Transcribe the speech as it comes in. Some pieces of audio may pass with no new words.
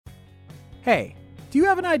Hey, do you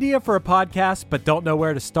have an idea for a podcast but don't know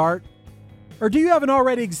where to start? Or do you have an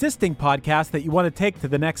already existing podcast that you want to take to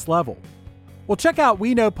the next level? Well, check out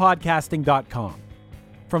WeKnowPodcasting.com.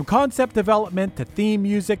 From concept development to theme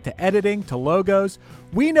music to editing to logos,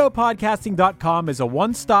 WeKnowPodcasting.com is a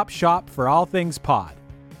one-stop shop for all things pod.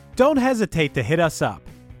 Don't hesitate to hit us up.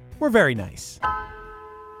 We're very nice.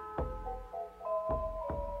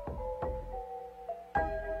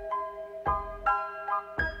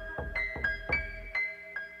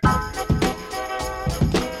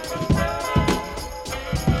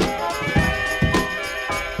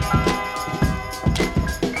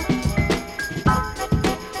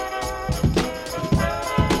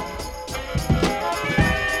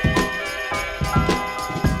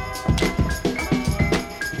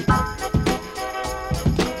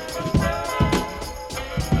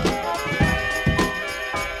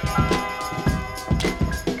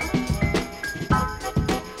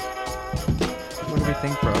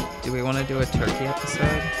 Do a turkey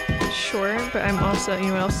episode? Sure, but I'm also, you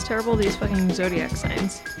know what else is terrible? These fucking Zodiac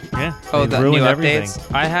signs. Yeah. Oh, the new everything.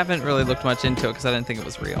 updates? I haven't really looked much into it because I didn't think it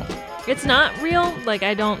was real. It's not real. Like,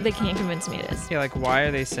 they can't convince me it is. Yeah, like, why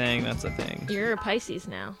are they saying that's a thing? You're a Pisces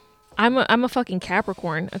now. I'm a fucking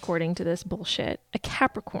Capricorn, according to this bullshit. A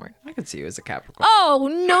Capricorn. I could see you as a Capricorn. Oh,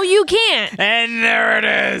 no, you can't. And there it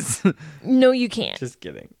is. No, you can't. Just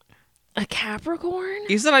kidding. A Capricorn?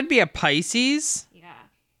 You said I'd be a Pisces? Yeah.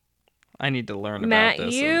 I need to learn Matt,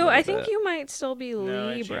 about this. I think you might still be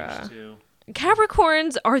Libra. I changed too.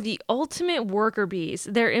 Capricorns are the ultimate worker bees.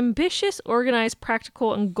 They're ambitious, organized,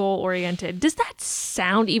 practical, and goal-oriented. Does that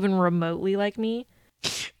sound even remotely like me?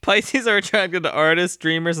 Pisces are attracted to artists,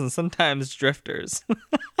 dreamers, and sometimes drifters.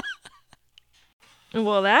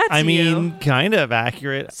 Well, that's I mean, you. kind of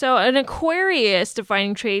accurate. So an Aquarius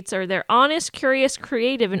defining traits are they're honest, curious,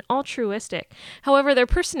 creative, and altruistic. However, their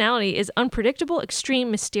personality is unpredictable, extreme,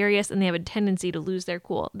 mysterious, and they have a tendency to lose their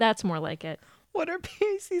cool. That's more like it. What are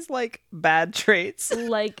Pisces like bad traits?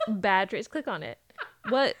 Like bad traits. Click on it.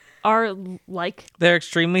 What are like? Their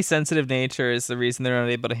extremely sensitive nature is the reason they're not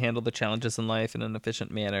able to handle the challenges in life in an efficient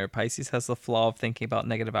manner. Pisces has the flaw of thinking about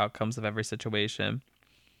negative outcomes of every situation.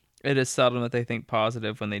 It is seldom that they think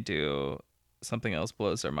positive. When they do, something else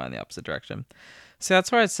blows their mind the opposite direction. So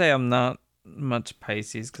that's why I'd say I'm not much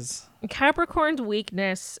Pisces, because Capricorn's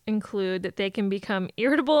weakness include that they can become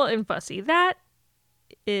irritable and fussy. That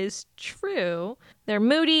is true. They're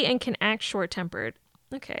moody and can act short-tempered.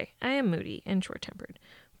 Okay, I am moody and short-tempered.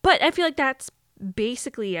 But I feel like that's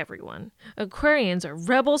basically everyone. Aquarians are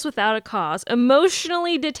rebels without a cause,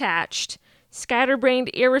 emotionally detached,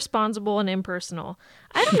 scatterbrained, irresponsible, and impersonal.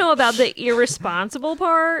 I don't know about the irresponsible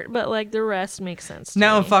part, but like the rest makes sense to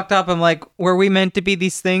now me. I'm fucked up. I'm like, were we meant to be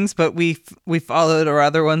these things, but we followed our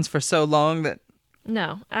other ones for so long that...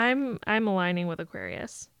 No, I'm aligning with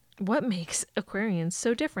Aquarius. What makes Aquarians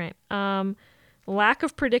so different? Lack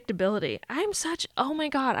of predictability. Oh my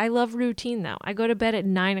God, I love routine though. I go to bed at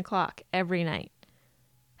 9:00 every night.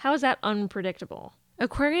 How is that unpredictable?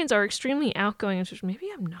 Aquarians are extremely outgoing and maybe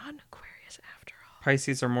I'm not an Aquarius after all.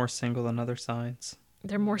 Pisces are more single than other signs.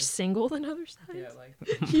 They're more single than other signs? Yeah,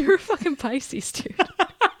 like... You're a fucking Pisces, dude.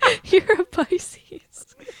 You're a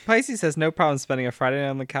Pisces. Pisces has no problem spending a Friday night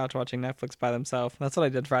on the couch watching Netflix by themselves. That's what I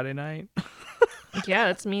did Friday night. Yeah,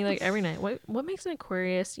 that's me like every night. What makes an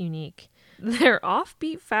Aquarius unique? Their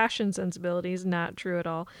offbeat fashion sensibilities, not true at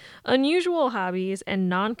all. Unusual hobbies and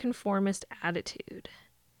nonconformist attitude.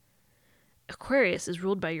 Aquarius is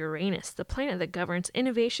ruled by Uranus, the planet that governs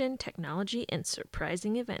innovation, technology, and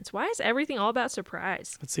surprising events. Why is everything all about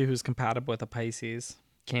surprise? Let's see who's compatible with a Pisces.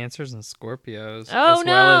 Cancers and Scorpios. Oh, as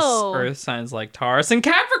no. well as earth signs like Taurus and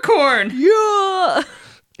Capricorn. Yeah!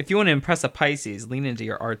 If you want to impress a Pisces, lean into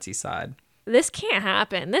your artsy side. This can't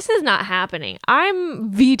happen. This is not happening.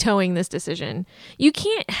 I'm vetoing this decision. You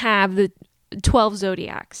can't have the 12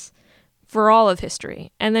 Zodiacs for all of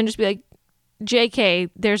history and then just be like, JK,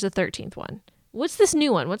 there's a 13th one. What's this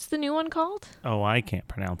new one? What's the new one called? Oh, I can't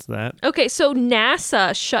pronounce that. Okay, so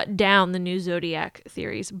NASA shut down the new Zodiac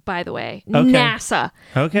theories, by the way. Okay. NASA.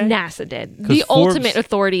 Okay. NASA did. The Forbes- ultimate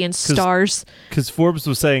authority in stars. Because Forbes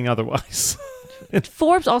was saying otherwise.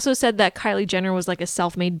 Forbes also said that Kylie Jenner was like a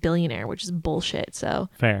self-made billionaire, which is bullshit, so.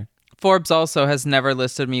 Fair. Forbes also has never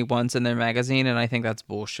listed me once in their magazine, and I think that's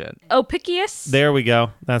bullshit. Opicius? There we go.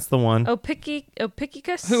 That's the one.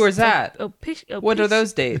 Opicus? Who is that? Opicius. What are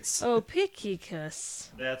those dates? Opicus.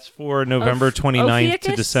 That's for November 29th to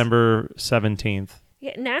Ophiuchus? December 17th.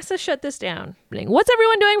 Yeah, NASA shut this down. What's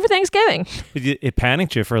everyone doing for Thanksgiving? It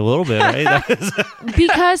panicked you for a little bit, right?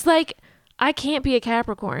 Because, like, I can't be a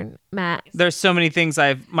Capricorn, Matt. There's so many things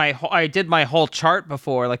I did my whole chart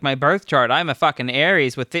before, like my birth chart. I'm a fucking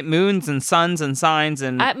Aries with moons and suns and signs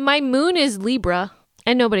and My moon is Libra,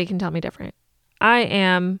 and nobody can tell me different. I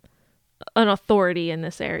am an authority in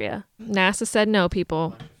this area. NASA said no,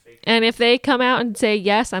 people. And if they come out and say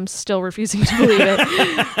yes, I'm still refusing to believe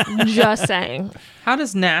it. Just saying. How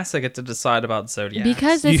does NASA get to decide about zodiacs?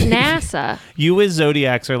 Because it's NASA. You as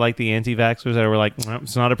Zodiacs are like the anti-vaxxers that were like, well,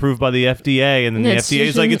 it's not approved by the FDA. And then the FDA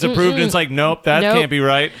is like, it's approved. And it's like, nope, that can't be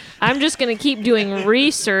right. I'm just going to keep doing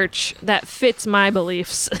research that fits my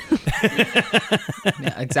beliefs.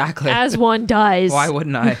 Yeah, exactly. As one does. Why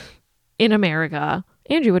wouldn't I? In America.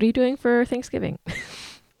 Andrew, what are you doing for Thanksgiving?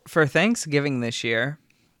 For Thanksgiving this year,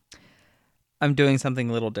 I'm doing something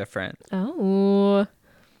a little different. Oh.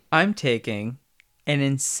 I'm taking an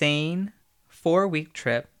insane 4-week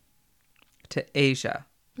trip to Asia.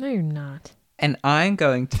 No, you're not. And I'm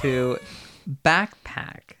going to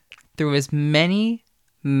backpack through as many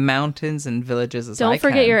mountains and villages as I can. Don't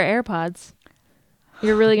forget your AirPods.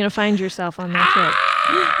 You're really going to find yourself on that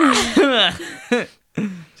trip.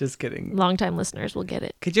 Just kidding. Longtime listeners will get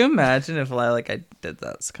it. Could you imagine if I did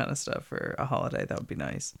that kind of stuff for a holiday? That would be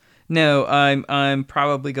nice. No, I'm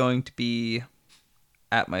probably going to be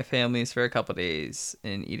at my family's for a couple of days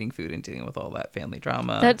and eating food and dealing with all that family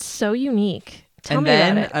drama. That's so unique. Tell me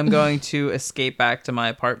then about it. I'm going to escape back to my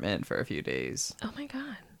apartment for a few days. Oh my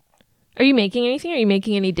God. Are you making anything? Are you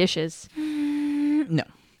making any dishes? No.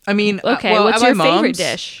 I mean, okay, well, what's at your my favorite mom's,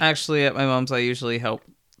 dish? Actually, at my mom's, I usually help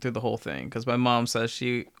through the whole thing because my mom says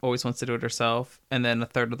she always wants to do it herself. And then a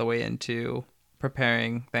third of the way into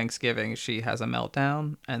preparing Thanksgiving, she has a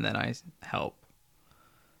meltdown and then I help.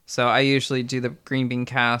 So I usually do the green bean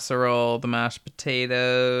casserole, the mashed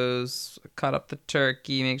potatoes, cut up the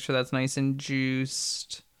turkey, make sure that's nice and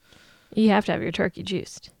juiced. You have to have your turkey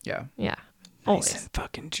juiced. Yeah. Yeah. Nice Always. and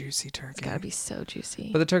fucking juicy turkey. It's got to be so juicy.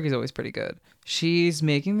 But the turkey's always pretty good. She's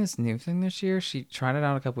making this new thing this year. She tried it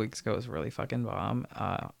out a couple weeks ago. It was really fucking bomb.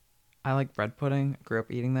 I like bread pudding. I grew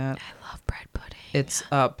up eating that. I love bread pudding. It's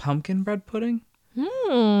pumpkin bread pudding.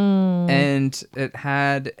 Mm. And it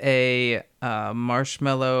had a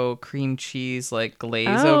marshmallow cream cheese like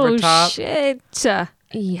glaze over top. Oh, shit.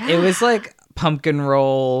 Yeah. It was like pumpkin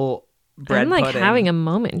roll bread I'm like pudding. having a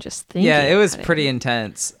moment just thinking. Yeah, it was about pretty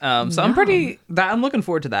intense. So I'm looking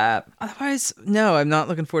forward to that. Otherwise, no, I'm not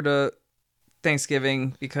looking forward to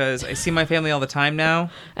Thanksgiving because I see my family all the time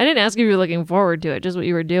now. I didn't ask if you were looking forward to it, just what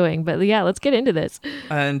you were doing. But yeah, let's get into this.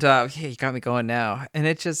 And yeah, you got me going now. And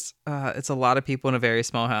it just, it's a lot of people in a very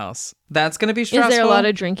small house. That's going to be stressful. Is there a lot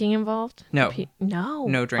of drinking involved? No.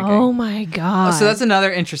 No drinking. Oh my God. So that's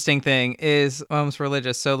another interesting thing is mom's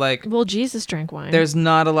religious. So like, well, Jesus drank wine. there's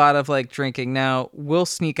not a lot of like drinking. Now we'll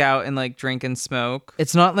sneak out and like drink and smoke.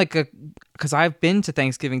 It's not like because I've been to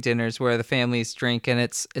Thanksgiving dinners where the families drink and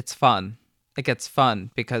it's fun. It gets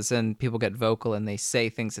fun because then people get vocal and they say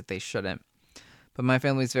things that they shouldn't. But my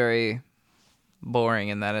family's very boring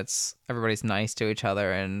in that everybody's nice to each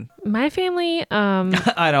other and my family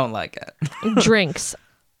I don't like it. drinks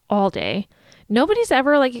all day. Nobody's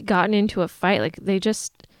ever like gotten into a fight. Like they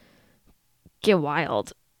just get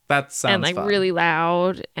wild That sounds and like fun. really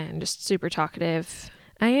loud and just super talkative.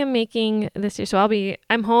 I am making this year, so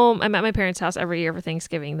I'm home. I'm at my parents' house every year for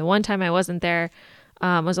Thanksgiving. The one time I wasn't there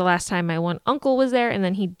was the last time my one uncle was there, and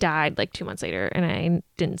then he died like 2 months later, and I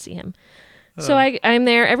didn't see him. So I'm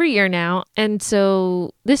there every year now. And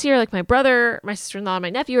so this year, like my brother, my sister-in-law, and my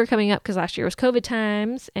nephew are coming up because last year was COVID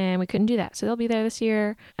times, and we couldn't do that. So they'll be there this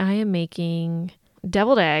year. I am making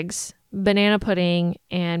deviled eggs, banana pudding,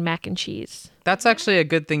 and mac and cheese. That's actually a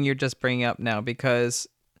good thing you're just bringing up now because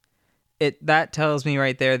that tells me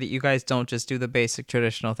right there that you guys don't just do the basic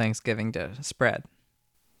traditional Thanksgiving spread.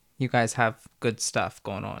 You guys have good stuff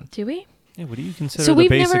going on. Do we? Yeah, what do you consider the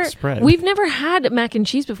basic spread? We've never had mac and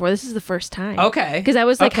cheese before. This is the first time. Okay. Because I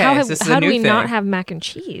was like, Okay, how so this is a do we new not thing. have mac and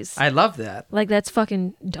cheese? I love that. Like, that's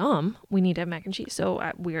fucking dumb. We need to have mac and cheese.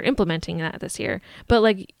 So we are implementing that this year. But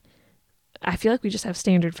like, I feel like we just have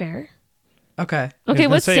standard fare. Okay. Okay,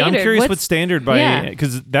 what's standard? I'm curious what's standard Yeah.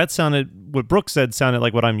 because that sounded, what Brooke said sounded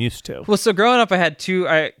like what I'm used to. Well, so growing up, I had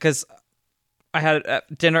because I had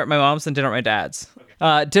dinner at my mom's and dinner at my dad's.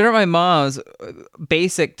 Dinner at my mom's,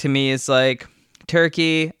 basic to me is like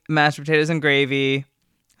turkey, mashed potatoes and gravy,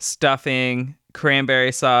 stuffing,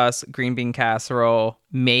 cranberry sauce, green bean casserole,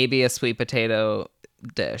 maybe a sweet potato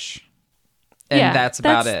dish. And Yeah, that's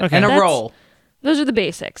about it. okay. And a That's- roll. Those are the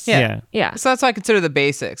basics. Yeah. Yeah. So that's what I consider the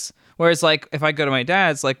basics. Whereas like if I go to my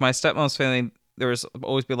dad's, like my stepmom's family, there was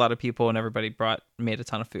always be a lot of people and everybody made a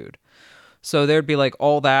ton of food. So there'd be like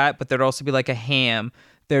all that, but there'd also be like a ham.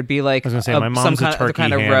 there'd be like I was gonna say my mom's some a turkey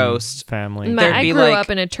kind of ham roast. family. There'd I be grew like up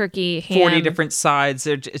in a turkey ham. 40 different sides.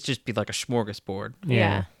 It'd just be like a smorgasbord.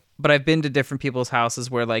 Yeah. But I've been to different people's houses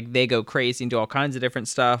where like they go crazy and do all kinds of different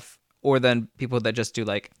stuff, or then people that just do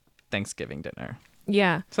like Thanksgiving dinner.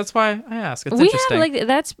 Yeah. So that's why I ask. It's We interesting.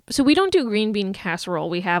 have so we don't do green bean casserole.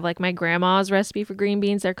 We have like my grandma's recipe for green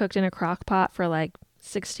beans. They're cooked in a crock pot for like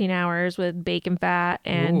 16 hours with bacon fat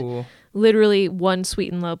and Ooh. literally one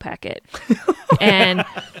sweet and low packet and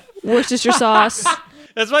Worcestershire sauce.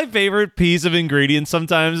 That's my favorite piece of ingredients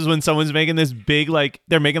sometimes is when someone's making this big, like,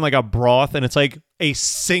 they're making like a broth and it's like a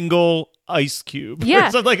single ice cube. Yeah.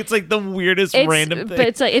 So like it's like the weirdest random thing. But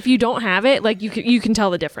it's like if you don't have it, like you can tell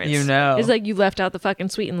the difference. You know. It's like you left out the fucking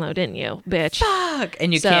sweet and low, didn't you, bitch? Fuck.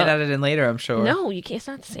 And you So- can't add it in later, I'm sure. No, you can't. It's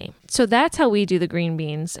not the same. So that's how we do the green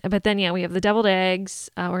beans. But then, yeah, we have the deviled eggs.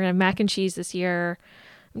 We're going to have mac and cheese this year.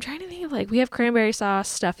 I'm trying to think of we have cranberry sauce,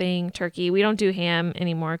 stuffing, turkey. We don't do ham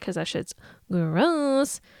anymore because that shit's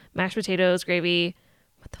gross. Mashed potatoes, gravy.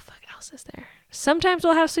 What the fuck else is there? Sometimes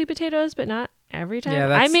we'll have sweet potatoes, but not every time. Yeah, I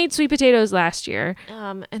that's- made sweet potatoes last year.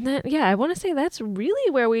 And then, yeah, I want to say that's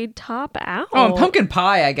really where we top out. Oh, and pumpkin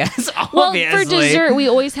pie, I guess. Well, Obviously. for dessert, we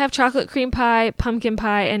always have chocolate cream pie, pumpkin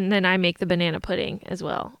pie, and then I make the banana pudding as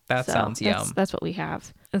well. That sounds yum. That's what we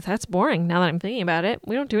have. That's boring now that I'm thinking about it.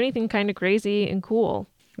 We don't do anything kind of crazy and cool.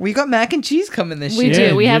 We got mac and cheese coming this We year.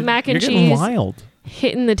 do. We have mac and you're getting cheese. wild.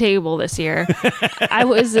 Hitting the table this year. I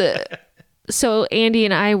was so Andy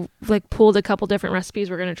and I pulled a couple different recipes.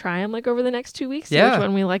 We're gonna try them over the next 2 weeks. See Yeah. which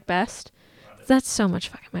one we like best. That's so much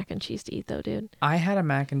fucking mac and cheese to eat, though, dude. I had a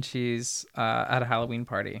mac and cheese at a Halloween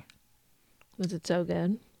party. Was it so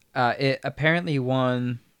good? It apparently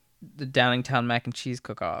won the Downingtown mac and cheese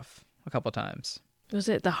cook-off a couple times. Was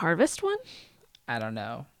it the harvest one? I don't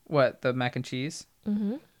know. What, the mac and cheese?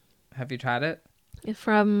 Mm-hmm. Have you tried it?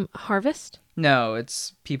 From Harvest? No,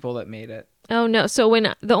 it's people that made it. Oh no! So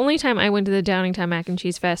the only time I went to the Downingtown Mac and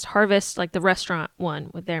Cheese Fest, Harvest, like the restaurant,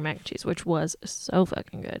 won with their mac and cheese, which was so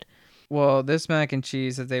fucking good. Well, this mac and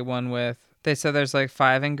cheese that they won with, they said there's like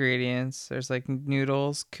 5 ingredients. There's like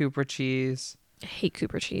noodles, Cooper cheese. I hate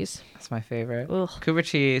Cooper cheese. That's my favorite. Ugh. Cooper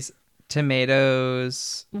cheese,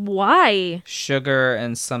 tomatoes, Why? sugar,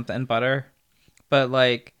 and something butter. But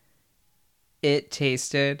like, it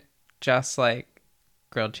tasted just like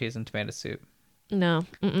grilled cheese and tomato soup. No,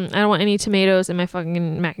 I don't want any tomatoes in my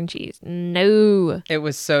fucking mac and cheese. No. It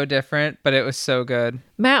was so different, but it was so good.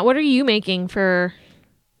 Matt, what are you making for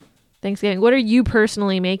Thanksgiving? What are you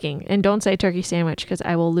personally making? And don't say turkey sandwich because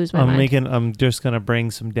I will lose my mind. I'm just gonna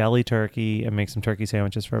bring some deli turkey and make some turkey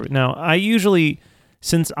sandwiches for everybody. Now, I usually,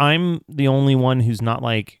 since I'm the only one who's not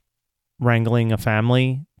like wrangling a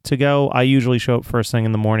family to go, I usually show up first thing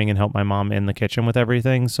in the morning and help my mom in the kitchen with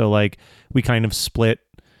everything. So like we kind of split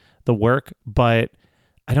the work, but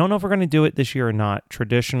I don't know if we're going to do it this year or not.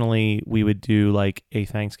 Traditionally, we would do like a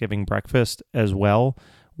Thanksgiving breakfast as well,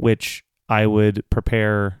 which I would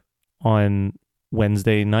prepare on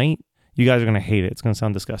Wednesday night. You guys are going to hate it. It's going to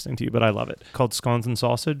sound disgusting to you, but I love it. Called scones and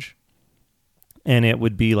sausage. And it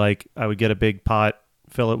would be like, I would get a big pot,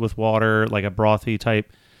 fill it with water, like a brothy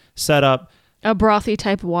type setup. A brothy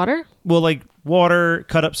type water? Well, like water,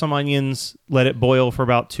 cut up some onions, let it boil for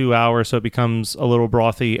about 2 hours so it becomes a little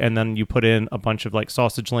brothy, and then you put in a bunch of like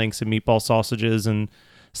sausage links and meatball sausages and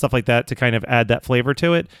stuff like that to kind of add that flavor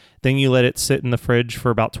to it. Then you let it sit in the fridge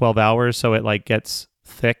for about 12 hours so it like gets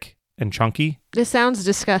thick and chunky. This sounds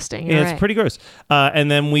disgusting. Yeah, it's pretty gross.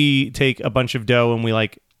 And then we take a bunch of dough and we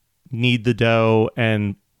like knead the dough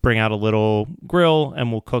and bring out a little grill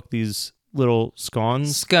and we'll cook these little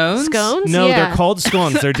scones. Scones? Scones? No, Yeah. they're called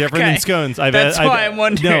scones. They're different Okay. than scones. That's why I'm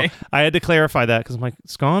wondering. No, I had to clarify that because I'm like,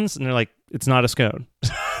 scones? And they're like, it's not a scone.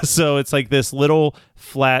 So it's like this little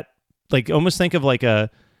flat, like almost think of like a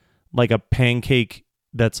pancake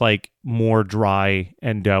that's like more dry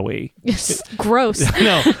and doughy. It's gross.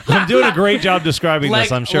 No, I'm doing a great job describing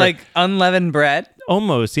this, I'm sure. Like unleavened bread?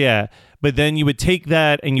 Almost, yeah. But then you would take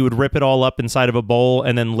that and you would rip it all up inside of a bowl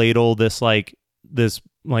and then ladle this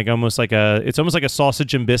almost like a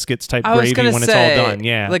sausage and biscuits type I was gravy gonna when say, it's all done.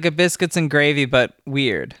 Yeah. like a biscuits and gravy, but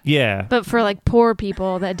weird. Yeah. But for like poor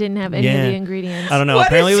people that didn't have any of Yeah. the ingredients. I don't know. What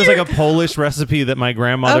Apparently, it is was like a Polish recipe that my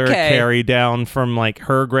grandmother Okay. carried down from like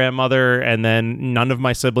her grandmother, and then none of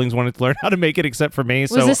my siblings wanted to learn how to make it except for me.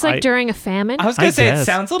 Was so this like during a famine? I was going I to say, guess. it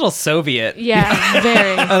sounds a little Soviet. Yeah,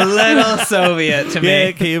 very. A little Soviet to yeah, me.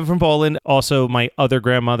 it came from Poland. Also, my other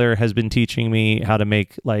grandmother has been teaching me how to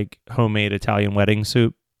make like homemade Italian wedding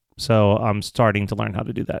soup. So I'm starting to learn how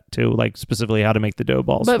to do that too, like specifically how to make the dough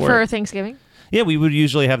balls. But for it. Thanksgiving? Yeah, we would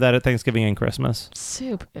usually have that at Thanksgiving and Christmas.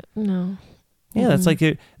 Soup. No. Yeah, that's like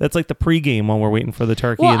the pregame while we're waiting for the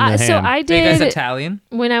turkey Well, and the ham. so I Are you guys did Italian?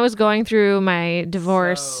 when I was going through my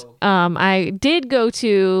divorce. I did go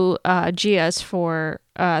to Gia's for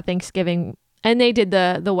Thanksgiving, and they did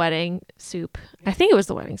the wedding soup. I think it was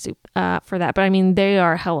the wedding soup for that. But I mean, they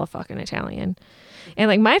are hella fucking Italian, and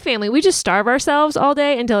like my family, we just starve ourselves all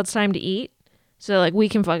day until it's time to eat, so like we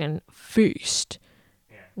can fucking feast.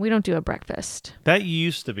 We don't do a breakfast. That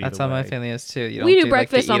used to be That's the how my way. family is too. You don't We do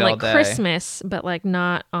breakfast like, on to eat like all day. Christmas, but like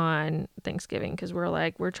not on Thanksgiving because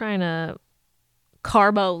we're trying to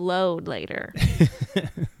carbo load later.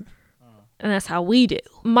 And that's how we do.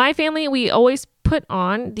 My family, we always put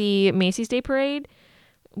on the Macy's Day Parade.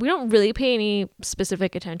 We don't really pay any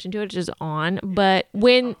specific attention to it. It's just on. But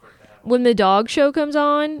when the dog show comes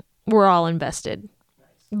on, we're all invested.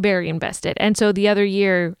 Very invested. And so the other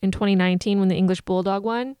year in 2019 when the English Bulldog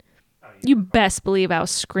won, you best believe I was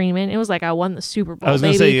screaming. It was like I won the Super Bowl. I was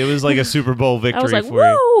going to say, it was like a Super Bowl victory I was like, for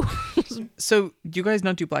you. woo! So do you guys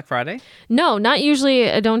not do Black Friday? No, not usually.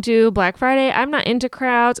 I don't do Black Friday. I'm not into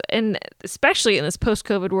crowds, and especially in this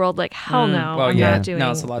post-COVID world, like hell no, well, I'm yeah. not doing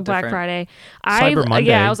No, it's a lot Black different. Friday. Cyber Monday.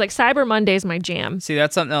 Yeah, I was like Cyber Monday is my jam. See,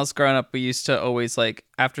 that's something else. Growing up, we used to always like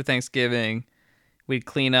after Thanksgiving, we'd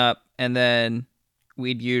clean up and then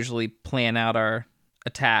we'd usually plan out our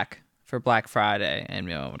attack for Black Friday, and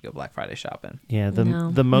we'd go Black Friday shopping. Yeah, the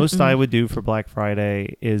No. most I would do for Black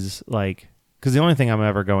Friday is like, because the only thing I'm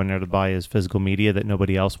ever going there to buy is physical media that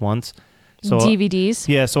nobody else wants. So DVDs.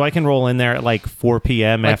 yeah, so I can roll in there at like 4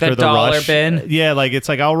 p.m. Like after the the dollar rush. bin? Yeah, like it's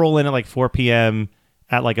like I'll roll in at like 4 p.m.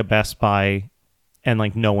 at like a Best Buy, and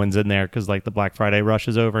like no one's in there because like the Black Friday rush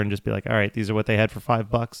is over, and just be like, all right, these are what they had for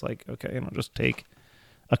 $5. Like, okay, and I'll just take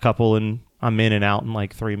a couple and I'm in and out in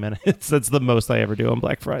like 3 minutes. That's the most I ever do on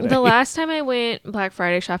Black Friday. The last time I went Black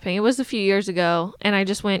Friday shopping, it was a few years ago, and I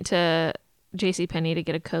just went to JCPenney to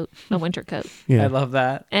get a winter coat. Yeah. I love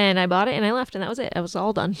that. And I bought it and I left, and that was it. I was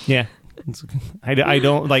all done. Yeah. I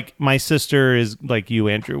don't like, my sister is like you,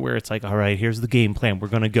 Andrew, where it's like, all right, here's the game plan. We're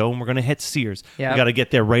going to go and we're going to hit Sears. Yeah. We got to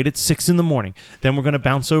get there right at 6 a.m. Then we're going to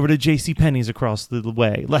bounce over to JCPenney's across the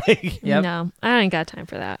way. Like, Yep. No, I ain't got time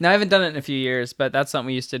for that. No, I haven't done it in a few years, but that's something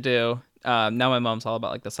we used to do. Now my mom's all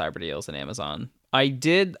about like the cyber deals and Amazon. I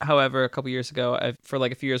did, however, a couple years ago, for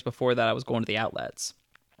like a few years before that, I was going to the outlets.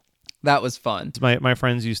 That was fun. my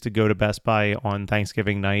friends used to go to Best Buy on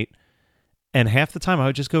Thanksgiving night. And half the time I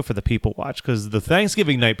would just go for the people watch, because the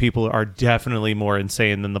Thanksgiving night people are definitely more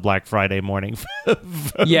insane than the Black Friday morning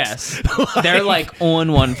folks. Yes. They're like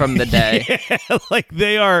on one from the day. Yeah, like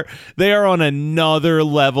they are on another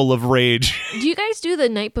level of rage. Do you guys do the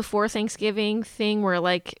night before Thanksgiving thing where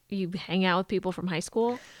like you hang out with people from high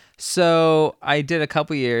school? So I did a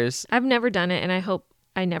couple years. I've never done it, and I hope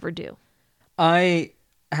I never do. I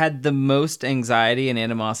had the most anxiety and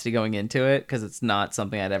animosity going into it because it's not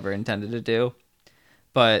something I'd ever intended to do.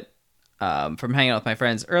 But from hanging out with my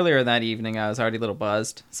friends earlier that evening, I was already a little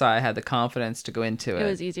buzzed. So I had the confidence to go into it. It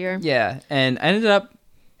was easier. Yeah. And I ended up,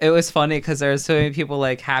 it was funny because there were so many people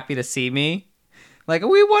like happy to see me. Like,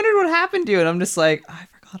 we wondered what happened to you. And I'm just like, I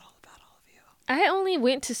forgot all about all of you. I only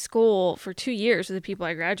went to school for 2 years with the people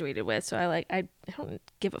I graduated with, so I don't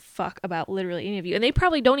give a fuck about literally any of you. And they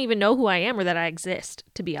probably don't even know who I am or that I exist,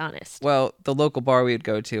 to be honest. Well, the local bar we would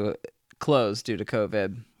go to closed due to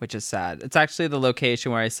COVID, which is sad. It's actually the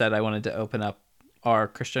location where I said I wanted to open up our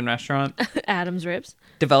Christian restaurant. Adam's Ribs.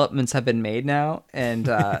 Developments have been made now, and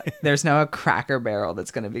there's now a Cracker Barrel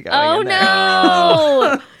that's going to be going Oh in there.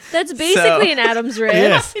 no! That's basically an Adam's Ribs.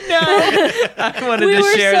 Yeah. I wanted We to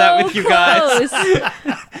were share so that with you guys.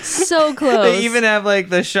 close. So close. They even have like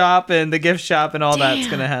the shop and the gift shop and all that's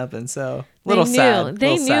going to happen. So little they knew. sad. They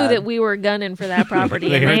little knew sad. that we were gunning for that property.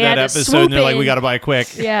 They and heard they that had to episode and they're like, swoop we in. got to buy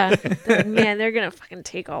quick. Yeah. They're like, man, they're gonna fucking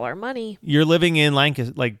take all our money. You're living in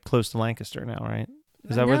Lancaster, like close to Lancaster now, right?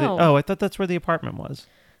 Is that where No. oh, I thought that's where the apartment was.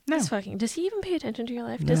 No. That's fucking. Does he even pay attention to your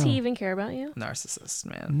life? Does he No. even care about you? Narcissist,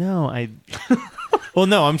 man. No, well,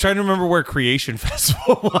 no, I'm trying to remember where Creation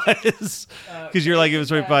Festival was, because you're like, it was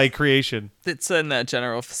right by Creation. It's in that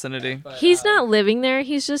general vicinity. He's not living there.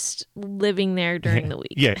 He's just living there during the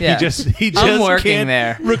week. Yeah, Yeah. he just I'm working can't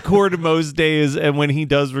there. record most days, and when he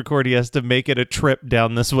does record, he has to make it a trip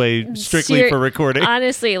down this way strictly for recording.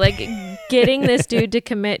 Honestly, like, getting this dude to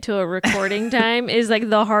commit to a recording time is like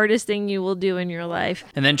the hardest thing you will do in your life.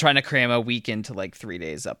 And then trying to cram a week into like 3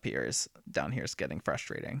 days down here is getting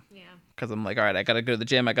frustrating. Yeah. Because I'm like, all right, I got to go to the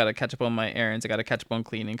gym. I got to catch up on my errands. I got to catch up on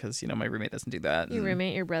cleaning because, my roommate doesn't do that. Your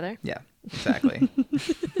roommate, your brother? Yeah, exactly.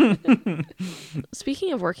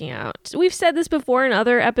 Speaking of working out, we've said this before in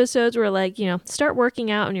other episodes where like, start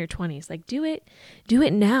working out in your 20s. Like do it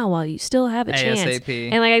now while you still have a chance.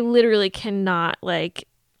 ASAP. And like I literally cannot like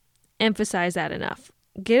emphasize that enough.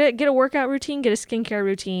 Get a workout routine, get a skincare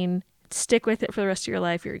routine, stick with it for the rest of your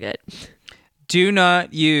life, you're good. Do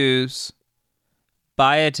not use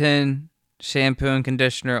biotin shampoo and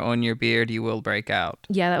conditioner on your beard. You will break out.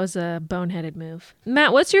 Yeah, that was a boneheaded move.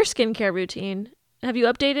 Matt, what's your skincare routine? Have you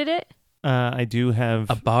updated it? I do have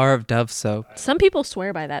A bar of Dove soap. Some people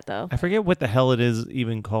swear by that though. I forget what the hell it is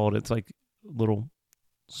even called. It's like little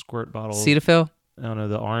squirt bottles. Cetaphil? I don't know,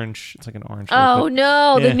 the orange. It's like an orange. Oh liquid.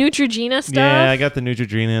 no, Yeah. the Neutrogena stuff. Yeah, I got the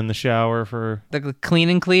Neutrogena in the shower for The clean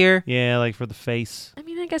and clear? like for the face. I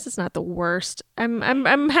mean, I guess it's not the worst.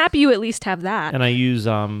 I'm happy you at least have that. And I use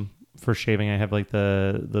for shaving, I have like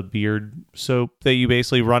the beard soap that you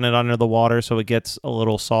basically run it under the water so it gets a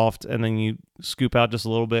little soft, and then you scoop out just a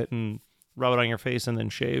little bit and rub it on your face and then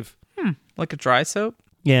shave. Like a dry soap?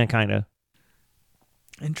 Yeah, kind of.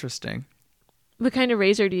 Interesting. What kind of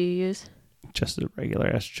razor do you use? Just a regular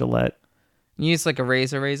ass Gillette. You use like a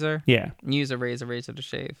razor? Yeah. You use a razor to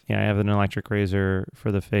shave. Yeah, I have an electric razor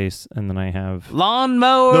for the face, and then I have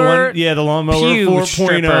Lawnmower. the lawnmower Pube 4.0,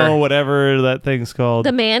 stripper. whatever that thing's called.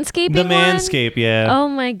 The Manscaping The one? Manscaped, yeah. Oh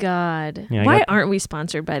my god. Yeah, I Why got- aren't we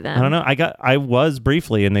sponsored by them? I don't know. I was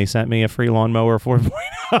briefly, and they sent me a free lawnmower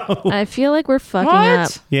 4.0. I feel like we're fucking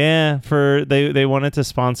up. Yeah, they wanted to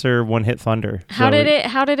sponsor One Hit Thunder. How So,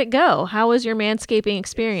 did it go? How was your manscaping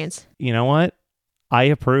experience? You know what? I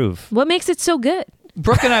approve. What makes it so good?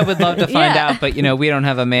 Brooke and I would love to find Yeah. out, but we don't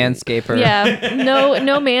have a manscaper. Yeah,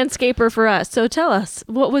 no manscaper for us. So tell us,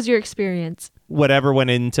 what was your experience? Whatever went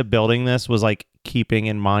into building this was like keeping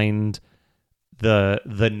in mind the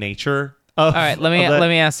nature of. All right, let me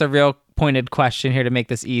ask a real pointed question here to make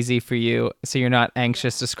this easy for you, so you're not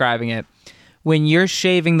anxious describing it. When you're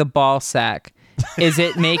shaving the ball sack, is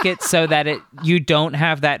it make it so that you don't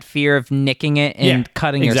have that fear of nicking it and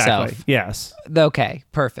cutting exactly. yourself? Yes. Okay,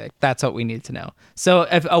 perfect. That's what we need to know. So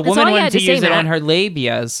if a all woman you wanted had to to say, use it Matt. on her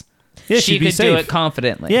labias, Yeah, she she'd be could do safe. it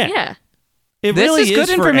confidently. Yeah. Yeah. It This really is good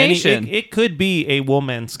for any- information. it could be a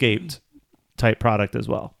Womanscaped type product as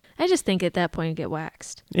well. I just think at that point you get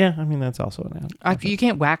waxed. Yeah, I mean that's also an out. You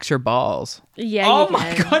can't wax your balls. Yeah, Oh you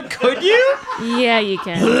my can. god, could you? Yeah, you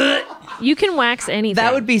can. You can wax anything.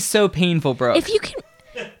 That would be so painful, bro. If you can,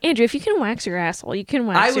 Andrew, if you can wax your asshole, you can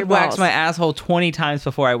wax I your would wax balls. my asshole 20 times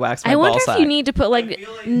before I wax my I wonder ball if sack. you need to put like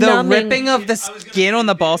the numbing. ripping of the skin on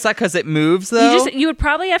the ball sack because it moves though. You would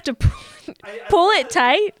probably have to pull it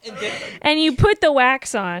tight, and you put the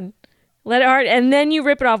wax on, let it hard, and then you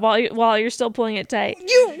rip it off while you're still pulling it tight.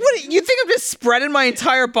 You think I'm just spreading my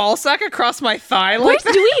entire ball sack across my thigh like Wait,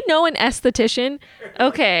 that? do we know an esthetician?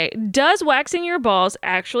 Okay, does waxing your balls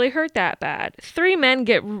actually hurt that bad? 3 men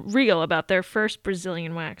get real about their first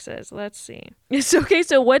Brazilian waxes. Let's see. It's okay,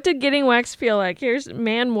 so what did getting waxed feel like? Here's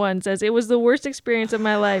man 1 says, it was the worst experience of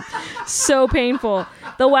my life. So painful.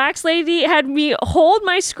 The wax lady had me hold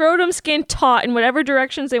my scrotum skin taut in whatever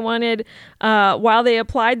directions they wanted while they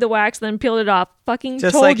applied the wax, then peeled it off. Fucking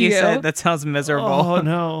Just told like you said, that sounds miserable. Oh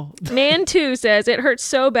no. Man 2 says, it hurts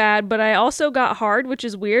so bad, but I also got hard, which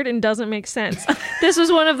is weird and doesn't make sense. This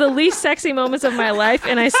was one of the least sexy moments of my life,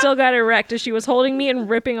 and I still got erect as she was holding me and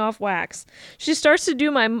ripping off wax. She starts to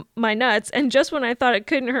do my nuts, and just when I thought it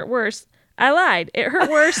couldn't hurt worse, I lied. It hurt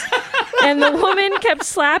worse. And the woman kept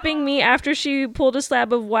slapping me after she pulled a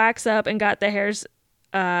slab of wax up and got the hairs,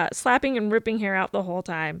 slapping and ripping hair out the whole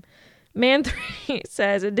time. Man 3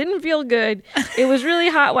 says, it didn't feel good. It was really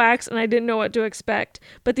hot wax and I didn't know what to expect.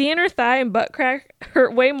 But the inner thigh and butt crack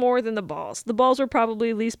hurt way more than the balls. The balls were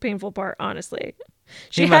probably the least painful part, honestly.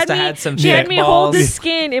 She must have had some She had thick me hold the balls.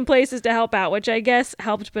 skin in places to help out, which I guess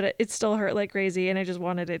helped, but it still hurt like crazy and I just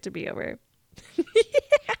wanted it to be over.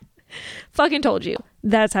 Fucking told you.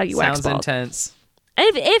 That's how you wax Sounds balls. intense.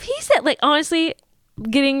 If he said, like, honestly,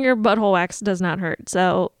 getting your butthole waxed does not hurt,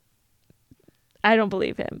 so I don't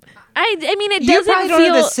believe him. I mean, it You doesn't probably feel.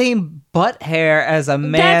 don't have the same butt hair as a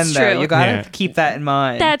man, That's though. true. You gotta Yeah. keep that in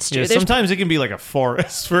mind. That's true. Yeah, There's, sometimes it can be like a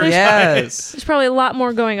forest for yes. there's probably a lot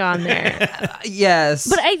more going on there. Yes.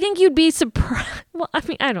 But I think you'd be surprised. Well, I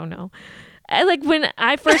mean, I don't know. Like when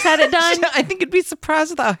I first had it done, I think you'd be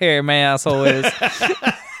surprised with how hairy my asshole is.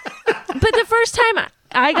 but the first time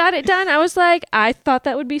I got it done, I was like, I thought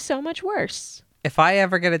that would be so much worse. if I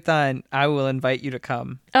ever get it done, I will invite you to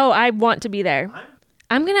come. Oh, I want to be there.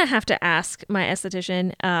 I'm going to have to ask my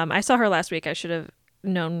esthetician. I saw her last week. I should have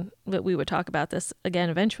known that we would talk about this again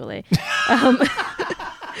eventually.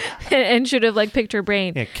 And should have like picked her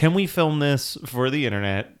brain. Yeah, can we film this for the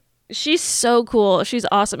internet? She's so cool. She's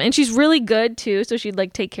awesome. And she's really good too. So she'd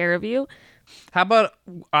like take care of you. How about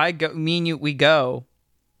me and you, we go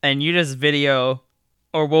and you just video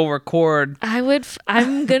or we'll record.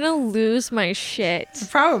 I'm going to lose my shit.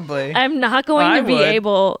 Probably. I'm not going to be would.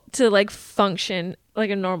 able to like function like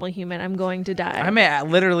a normal human. I'm going to die. I may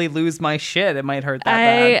literally lose my shit. It might hurt that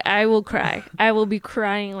bad. I will cry. I will be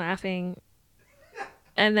crying, laughing,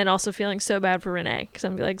 and then also feeling so bad for Renee because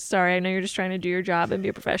I'm like, sorry, I know you're just trying to do your job and be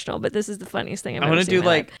a professional, but this is the funniest thing I've ever I want seen. to do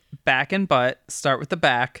like back and butt. Start with the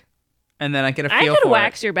back, and then I get a feel I could for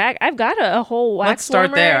wax it. your back. I've got a whole wax. Let's start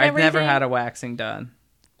warmer there. and I've never everything. had a waxing done.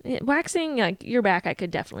 Waxing like your back. I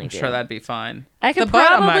could definitely I'm do. sure that'd be fine. I could the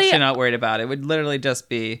butt, I'm probably- actually not worried about. It would literally just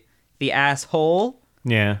be the asshole.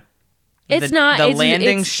 Yeah. It's the, not the it's,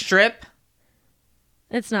 landing It's, strip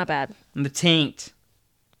it's not bad. and the taint.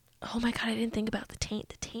 Oh my god, I didn't think about the taint.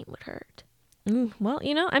 The taint would hurt. Well,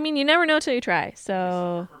 I mean, you never know till you try.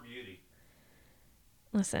 So,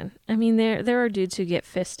 listen, I mean, there are dudes who get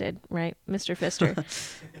fisted, right, Mr. Fister?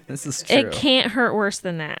 This is true. It can't hurt worse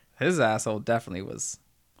than that. His asshole definitely was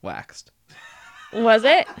waxed. Was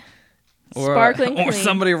it? Sparkling or clean.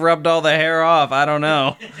 somebody rubbed all the hair off. I don't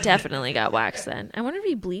know. Definitely got waxed then. I wonder if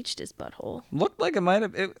he bleached his butthole. Looked like it might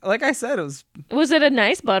have. Like I said, it was. Was it a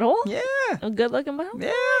nice butthole? Yeah. A good looking butthole?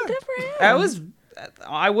 Yeah. Good for him. That was.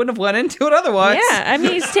 I wouldn't have went into it otherwise. Yeah, I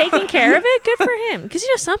mean, he's taking care of it. Good for him. Because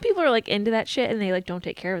some people are like into that shit and they like don't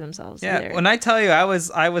take care of themselves. Yeah. either. When I tell you, I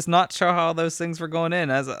was not sure how those things were going in.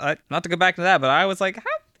 Not to go back to that, but I was like, "How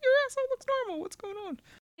your asshole looks normal? What's going on?"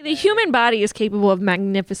 The human body is capable of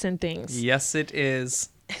magnificent things. Yes, it is.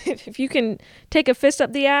 If you can take a fist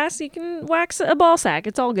up the ass, you can wax a ball sack.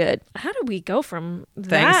 It's all good. How did we go from that?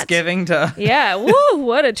 Thanksgiving to. Yeah. Woo!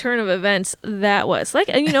 What a turn of events that was. Like,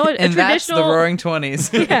 a and traditional. that's the Roaring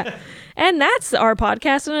 20s. Yeah. And that's our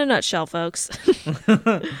podcast in a nutshell, folks.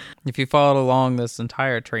 If you followed along this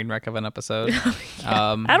entire train wreck of an episode,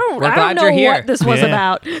 I we're don't glad know you're here. what this was Yeah.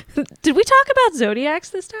 about. Did we talk about Zodiacs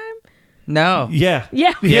this time? No. Yeah.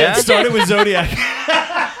 Yeah. Yeah? It started with Zodiac.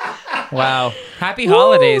 Wow. Happy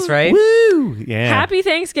holidays, right? Woo! Yeah. Happy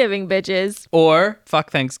Thanksgiving, bitches. Or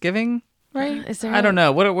fuck Thanksgiving, right? Is there I don't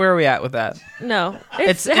know. Where are we at with that? No.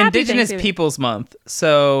 It's Happy Indigenous Thanksgiving. Peoples Month,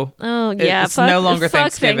 so Oh yeah, it's no longer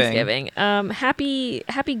fuck Thanksgiving.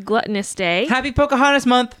 Happy Gluttonous Day. Happy Pocahontas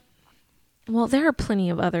Month. Well, there are plenty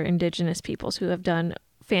of other Indigenous peoples who have done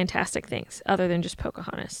fantastic things other than just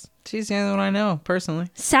Pocahontas. She's the only one I know personally.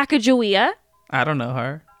 Sacagawea. I don't know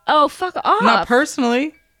her. Oh, fuck off. Not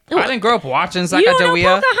personally. I didn't grow up watching You don't know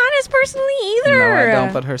Sacagawea. Pocahontas personally either. No, I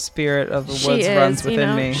don't. But her spirit of the woods runs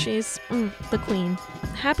within me. She's the queen.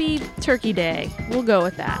 Happy Turkey Day. We'll go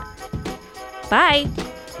with that. Bye.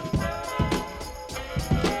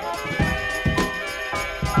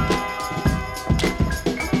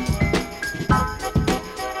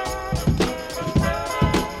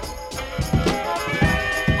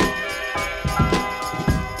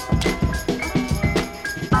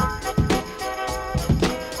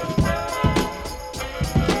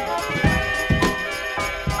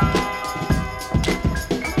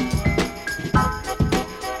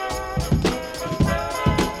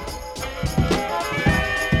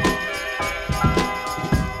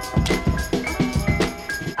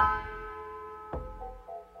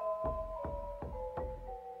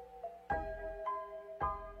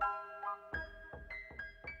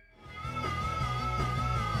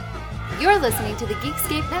 You're listening to the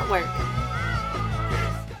Geekscape Network.